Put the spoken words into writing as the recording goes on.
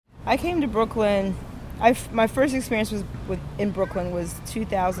I came to Brooklyn. My first experience in Brooklyn was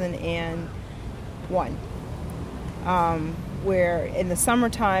 2001, where in the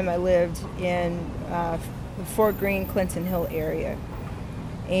summertime I lived in the Fort Greene, Clinton Hill area,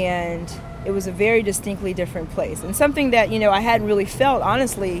 and it was a very distinctly different place, and something that I hadn't really felt,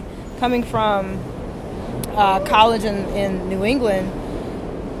 honestly, coming from college in New England.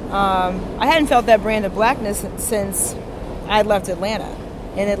 I hadn't felt that brand of blackness since I had left Atlanta.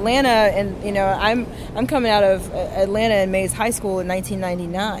 In Atlanta, and I'm coming out of Atlanta and Mays High School in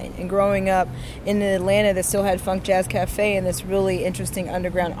 1999, and growing up in an Atlanta that still had Funk Jazz Cafe and this really interesting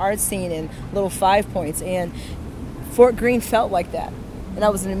underground art scene and Little Five Points, and Fort Greene felt like that, and I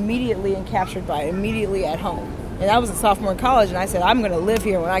was immediately captured by it, immediately at home. And I was a sophomore in college, and I said, I'm going to live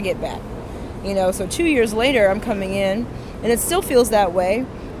here when I get back. So 2 years later, I'm coming in, and it still feels that way.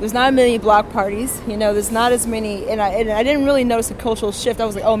 There's not many block parties, there's not as many, and I didn't really notice a cultural shift. I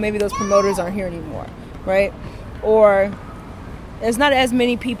was like, oh, maybe those promoters aren't here anymore, right? Or there's not as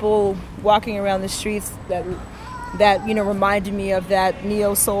many people walking around the streets that reminded me of that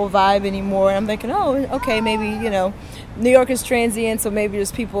neo-soul vibe anymore. And I'm thinking, oh, okay, maybe, New York is transient, so maybe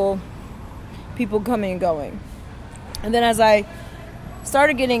there's people coming and going. And then as I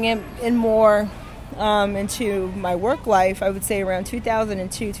started getting in more into my work life, I would say around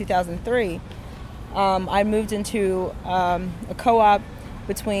 2002, 2003, I moved into a co-op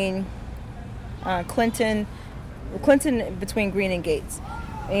between Clinton between Greene and Gates.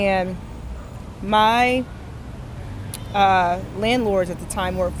 And my landlords at the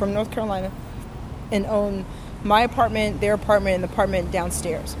time were from North Carolina and owned my apartment, their apartment, and the apartment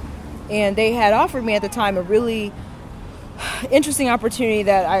downstairs. And they had offered me at the time a really interesting opportunity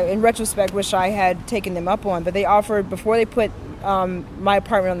that I, in retrospect, wish I had taken them up on. But they offered, before they put my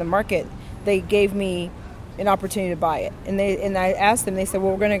apartment on the market, they gave me an opportunity to buy it. And I asked them, they said,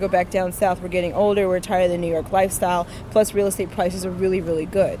 well, we're going to go back down south. We're getting older. We're tired of the New York lifestyle. Plus, real estate prices are really, really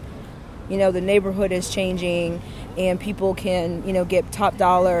good. The neighborhood is changing, and people can, get top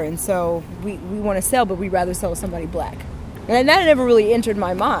dollar. And so we want to sell, but we'd rather sell to somebody black. And that never really entered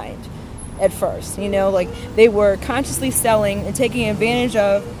my mind at first. They were consciously selling and taking advantage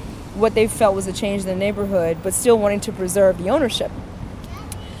of what they felt was a change in the neighborhood, but still wanting to preserve the ownership.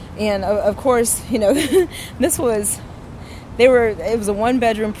 And of course, it was a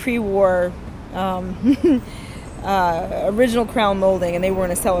one-bedroom pre-war original crown molding, and they were going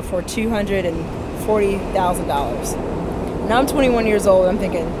to sell it for $240,000. Now I'm 21 years old. I'm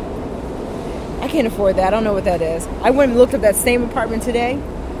thinking, I can't afford that. I don't know what that is. I went and looked at that same apartment today.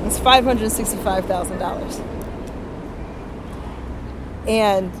 It's $565,000.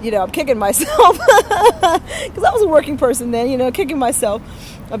 And, I'm kicking myself because I was a working person then, kicking myself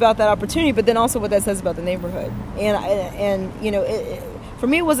about that opportunity, but then also what that says about the neighborhood. And for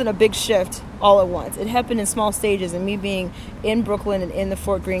me, it wasn't a big shift all at once. It happened in small stages, and me being in Brooklyn and in the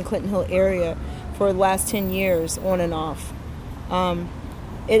Fort Greene, Clinton Hill area for the last 10 years, on and off.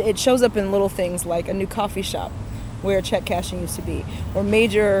 It shows up in little things like a new coffee shop where check cashing used to be, or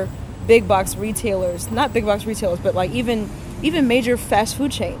major big box retailers, not big box retailers, but like even major fast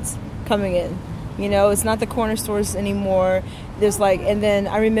food chains coming in. It's not the corner stores anymore. And then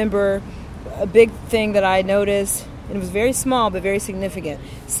I remember a big thing that I noticed, and it was very small but very significant.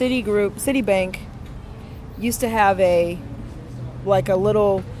 Citibank used to have it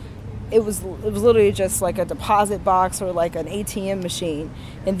was literally just like a deposit box or like an ATM machine,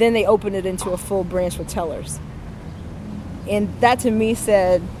 and then they opened it into a full branch with tellers. And that to me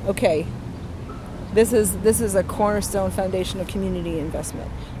said, okay, this is a cornerstone foundation of community investment.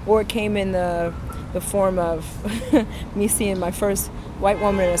 Or it came in the form of me seeing my first white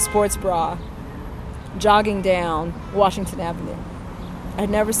woman in a sports bra jogging down Washington Avenue.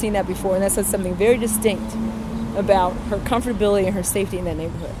 I'd never seen that before, and that said something very distinct about her comfortability and her safety in that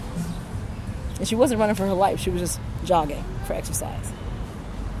neighborhood. And she wasn't running for her life. She was just jogging for exercise.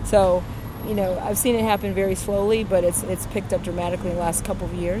 So, I've seen it happen very slowly, but it's picked up dramatically in the last couple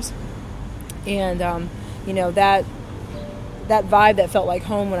of years. And, that vibe that felt like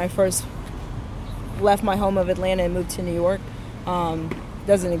home when I first left my home of Atlanta and moved to New York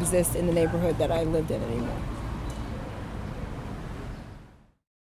doesn't exist in the neighborhood that I lived in anymore.